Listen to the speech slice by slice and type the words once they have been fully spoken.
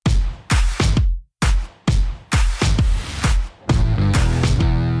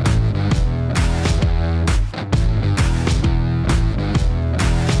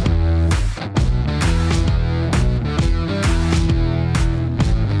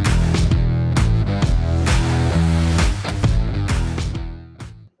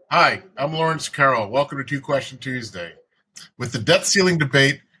Hi, I'm Lawrence Carroll. Welcome to Two Question Tuesday. With the debt ceiling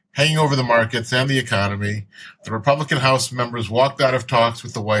debate hanging over the markets and the economy, the Republican House members walked out of talks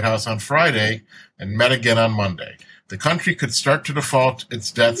with the White House on Friday and met again on Monday. The country could start to default its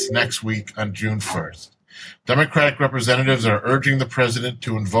debts next week on June 1st. Democratic representatives are urging the president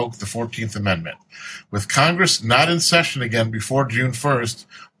to invoke the 14th Amendment. With Congress not in session again before June 1st,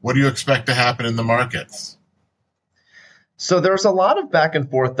 what do you expect to happen in the markets? So there's a lot of back and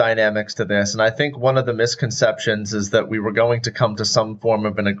forth dynamics to this, and I think one of the misconceptions is that we were going to come to some form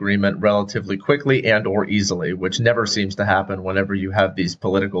of an agreement relatively quickly and or easily, which never seems to happen whenever you have these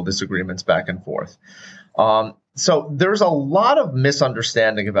political disagreements back and forth. So there's a lot of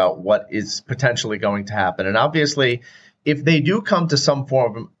misunderstanding about what is potentially going to happen. And obviously, if they do come to some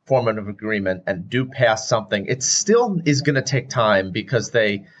form of agreement and do pass something, it still is going to take time because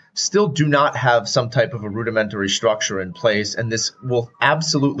they still do not have some type of a rudimentary structure in place. And this will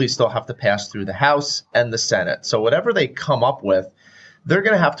absolutely still have to pass through the House and the Senate. So whatever they come up with, they're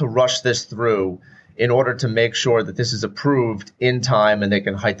going to have to rush this through in order to make sure that this is approved in time and they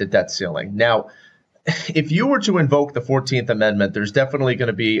can hike the debt ceiling. Now, if you were to invoke the 14th Amendment, there's definitely going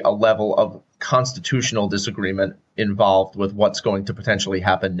to be a level of constitutional disagreement involved with what's going to potentially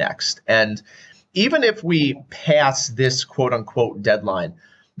happen next. And even if we pass this quote unquote deadline,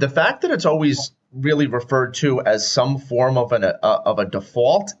 the fact that it's always really referred to as some form of a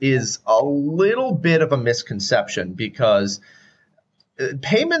default is a little bit of a misconception because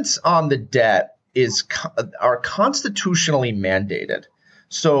payments on the debt are constitutionally mandated.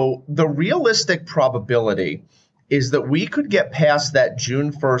 So the realistic probability is that we could get past that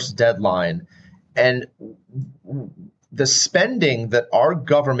June 1st deadline and the spending that our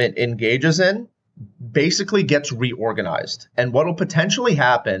government engages in basically gets reorganized. And what will potentially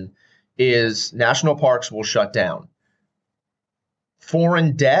happen is national parks will shut down.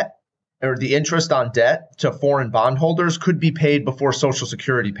 Foreign debt or the interest on debt to foreign bondholders could be paid before Social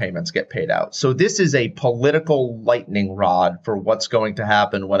Security payments get paid out. So this is a political lightning rod for what's going to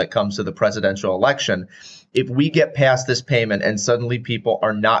happen when it comes to the presidential election. If we get past this payment and suddenly people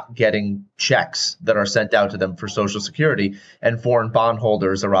are not getting checks that are sent out to them for Social Security and foreign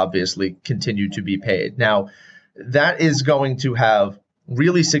bondholders are obviously continue to be paid. Now, that is going to have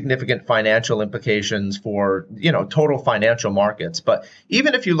really significant financial implications for, total financial markets. But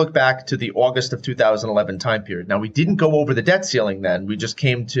even if you look back to the August of 2011 time period, now we didn't go over the debt ceiling then. We just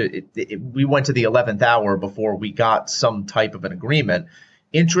came to we went to the 11th hour before we got some type of an agreement.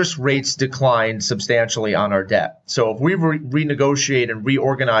 Interest rates declined substantially on our debt. So if we renegotiate and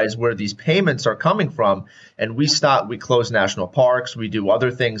reorganize where these payments are coming from, and we close national parks, we do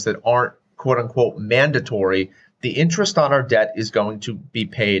other things that aren't quote unquote mandatory, the interest on our debt is going to be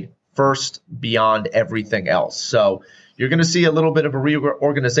paid first beyond everything else. So you're going to see a little bit of a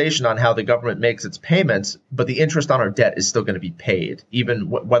reorganization on how the government makes its payments, but the interest on our debt is still going to be paid, even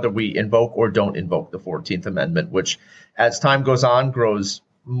whether we invoke or don't invoke the 14th Amendment, which as time goes on grows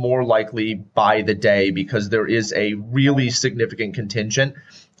more likely by the day because there is a really significant contingent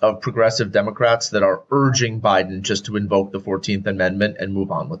of progressive Democrats that are urging Biden just to invoke the 14th Amendment and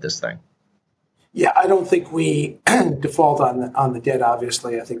move on with this thing. Yeah, I don't think we default on the debt,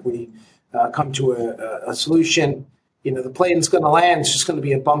 obviously. I think we come to a solution. The plane's going to land. It's just going to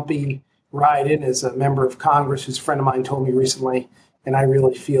be a bumpy ride in. As a member of Congress, who's a friend of mine told me recently, and I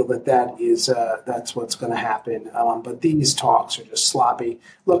really feel that's what's going to happen. But these talks are just sloppy.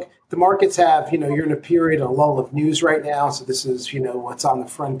 Look, the markets have, you're in a period, a lull of news right now. So this is, what's on the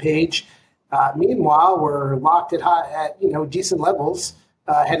front page. Meanwhile, we're locked at decent levels.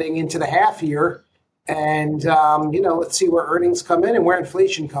 Heading into the half year. And, let's see where earnings come in and where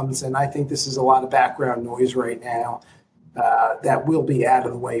inflation comes in. I think this is a lot of background noise right now that will be out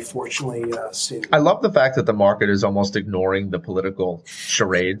of the way, fortunately, soon. I love the fact that the market is almost ignoring the political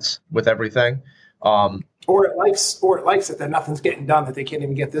charades with everything. Or it likes it that nothing's getting done, that they can't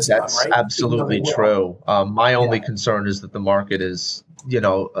even get this done, right? That's absolutely true. My only concern is that the market is,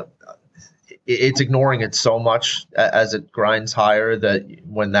 it's ignoring it so much as it grinds higher that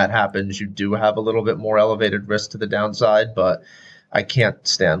when that happens, you do have a little bit more elevated risk to the downside. But I can't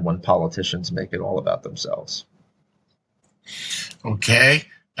stand when politicians make it all about themselves. Okay.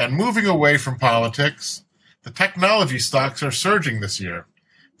 And moving away from politics, the technology stocks are surging this year.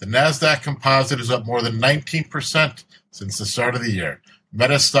 The NASDAQ composite is up more than 19% since the start of the year.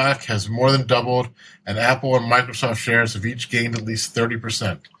 Meta stock has more than doubled, and Apple and Microsoft shares have each gained at least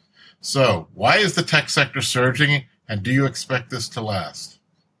 30%. So, why is the tech sector surging, and do you expect this to last?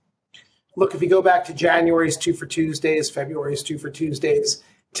 Look, if you go back to January's 2 for Tuesdays, February's 2 for Tuesdays,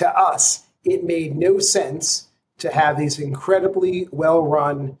 to us, it made no sense to have these incredibly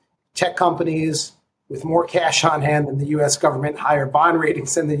well-run tech companies with more cash on hand than the U.S. government, higher bond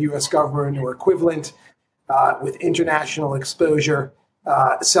ratings than the U.S. government or equivalent, with international exposure,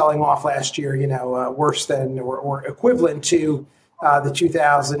 selling off last year, worse than or equivalent to the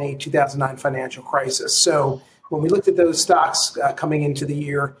 2008, 2009 financial crisis. So when we looked at those stocks coming into the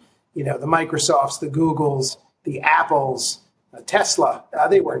year, the Microsofts, the Googles, the Apples, Tesla,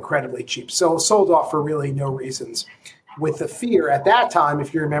 they were incredibly cheap. So sold off for really no reasons. With the fear at that time,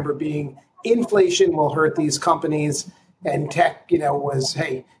 if you remember, being inflation will hurt these companies, and tech, was,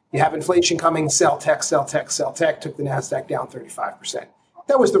 hey, you have inflation coming, sell tech, sell tech, sell tech, took the NASDAQ down 35%.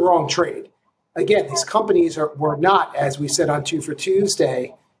 That was the wrong trade. Again, these companies were not, as we said on Two for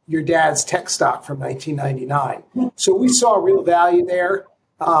Tuesday, your dad's tech stock from 1999. So we saw real value there.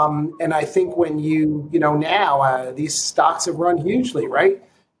 And I think when now these stocks have run hugely, right?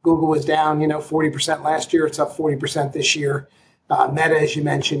 Google was down, 40% last year. It's up 40% this year. Meta, as you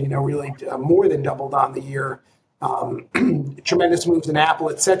mentioned, really more than doubled on the year. Tremendous moves in Apple,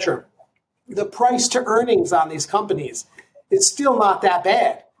 et cetera. The price to earnings on these companies is still not that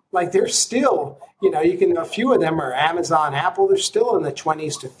bad. Like they're still, a few of them are Amazon, Apple, they're still in the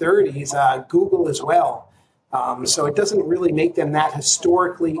 20s to 30s, Google as well. So it doesn't really make them that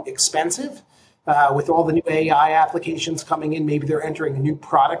historically expensive. With all the new AI applications coming in, maybe they're entering a new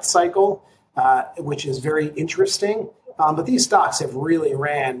product cycle, which is very interesting. But these stocks have really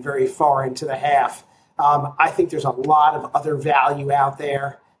ran very far into the half. I think there's a lot of other value out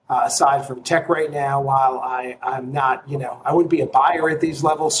there aside from tech right now. While I'm not, I wouldn't be a buyer at these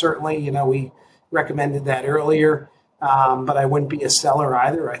levels, certainly. We recommended that earlier. But I wouldn't be a seller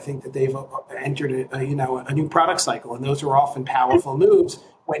either. I think that they've entered a new product cycle, and those are often powerful moves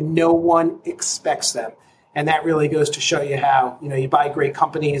when no one expects them. And that really goes to show you how, you buy great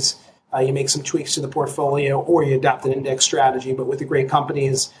companies, you make some tweaks to the portfolio, or you adopt an index strategy. But with the great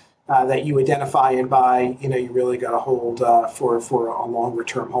companies that you identify and buy, you really got to hold for a longer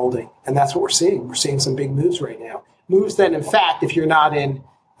term holding. And that's what we're seeing. We're seeing some big moves right now. Moves that, in fact, if you're not in,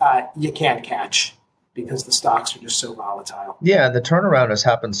 you can't catch, because the stocks are just so volatile. Yeah, and the turnaround has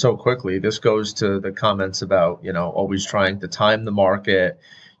happened so quickly. This goes to the comments about, always trying to time the market.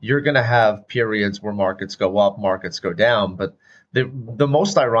 You're going to have periods where markets go up, markets go down. But the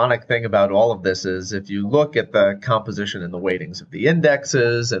most ironic thing about all of this is if you look at the composition and the weightings of the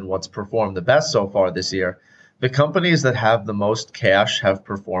indexes and what's performed the best so far this year, the companies that have the most cash have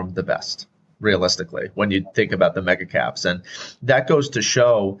performed the best, realistically, when you think about the mega caps. And that goes to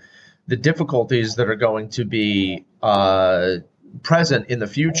show the difficulties that are going to be present in the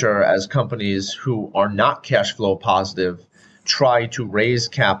future as companies who are not cash flow positive try to raise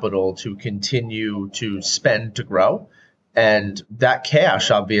capital to continue to spend to grow. And that cash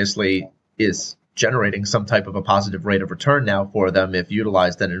obviously is generating some type of a positive rate of return now for them if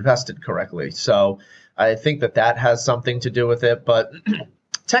utilized and invested correctly. So I think that has something to do with it. But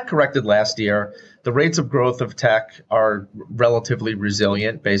tech corrected last year. The rates of growth of tech are relatively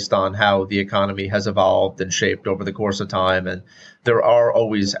resilient based on how the economy has evolved and shaped over the course of time. And there are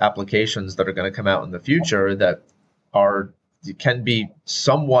always applications that are going to come out in the future that can be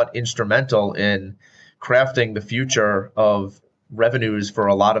somewhat instrumental in crafting the future of revenues for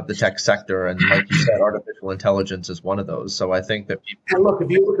a lot of the tech sector. And like you said, artificial intelligence is one of those. So I think that and look, if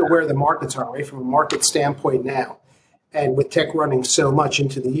you look at where the markets are, right, from a market standpoint now, and with tech running so much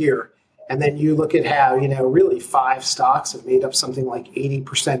into the year, and then you look at how, really 5 stocks have made up something like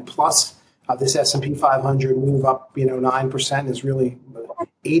 80% plus of this S&P 500 move up, 9% is really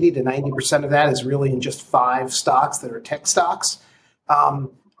 80 to 90% of that is really in just 5 stocks that are tech stocks.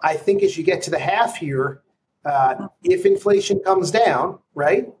 I think as you get to the half year, if inflation comes down,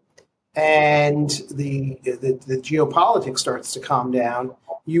 right, and the geopolitics starts to calm down,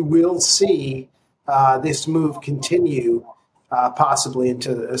 you will see this move continue possibly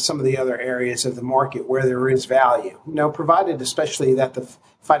into some of the other areas of the market where there is value. Provided especially that the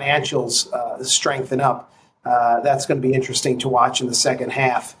financials strengthen up. That's going to be interesting to watch in the second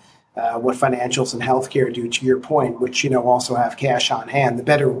half. What financials and healthcare do, to your point, which also have cash on hand, the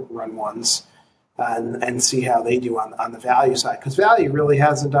better run ones, and see how they do on the value side, because value really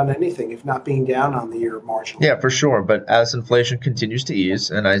hasn't done anything, if not being down on the year marginally. Yeah, for sure. But as inflation continues to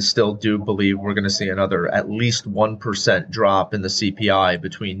ease, and I still do believe we're going to see another at least 1% drop in the CPI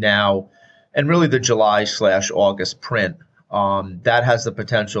between now and really the July/August print, that has the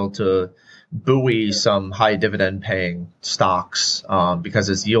potential to buoy some high dividend paying stocks because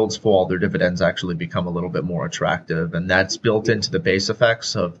as yields fall, their dividends actually become a little bit more attractive. And that's built into the base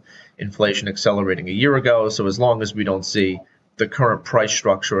effects of inflation accelerating a year ago. So as long as we don't see the current price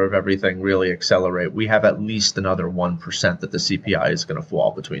structure of everything really accelerate, we have at least another 1% that the CPI is going to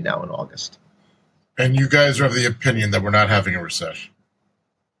fall between now and August. And you guys are of the opinion that we're not having a recession?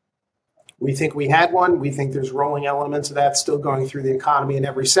 We think we had one. We think there's rolling elements of that still going through the economy in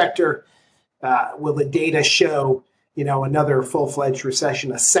every sector. Will the data show, another full-fledged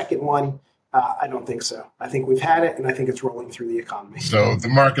recession, a second one? I don't think so. I think we've had it, and I think it's rolling through the economy. So the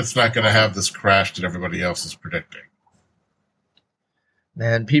market's not going to have this crash that everybody else is predicting.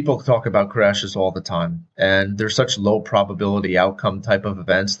 Man, people talk about crashes all the time, and they're such low probability outcome type of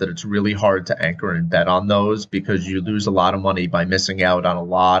events that it's really hard to anchor and bet on those because you lose a lot of money by missing out on a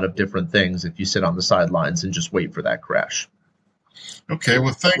lot of different things if you sit on the sidelines and just wait for that crash. Okay,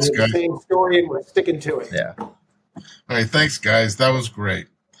 well, thanks, guys. Same story, and we're sticking to it. Yeah. All right, thanks, guys. That was great.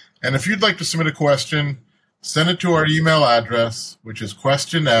 And if you'd like to submit a question, send it to our email address, which is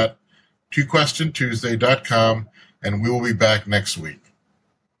question@twoquestiontuesday.com, and we will be back next week.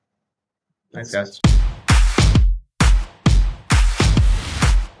 Thanks, guys.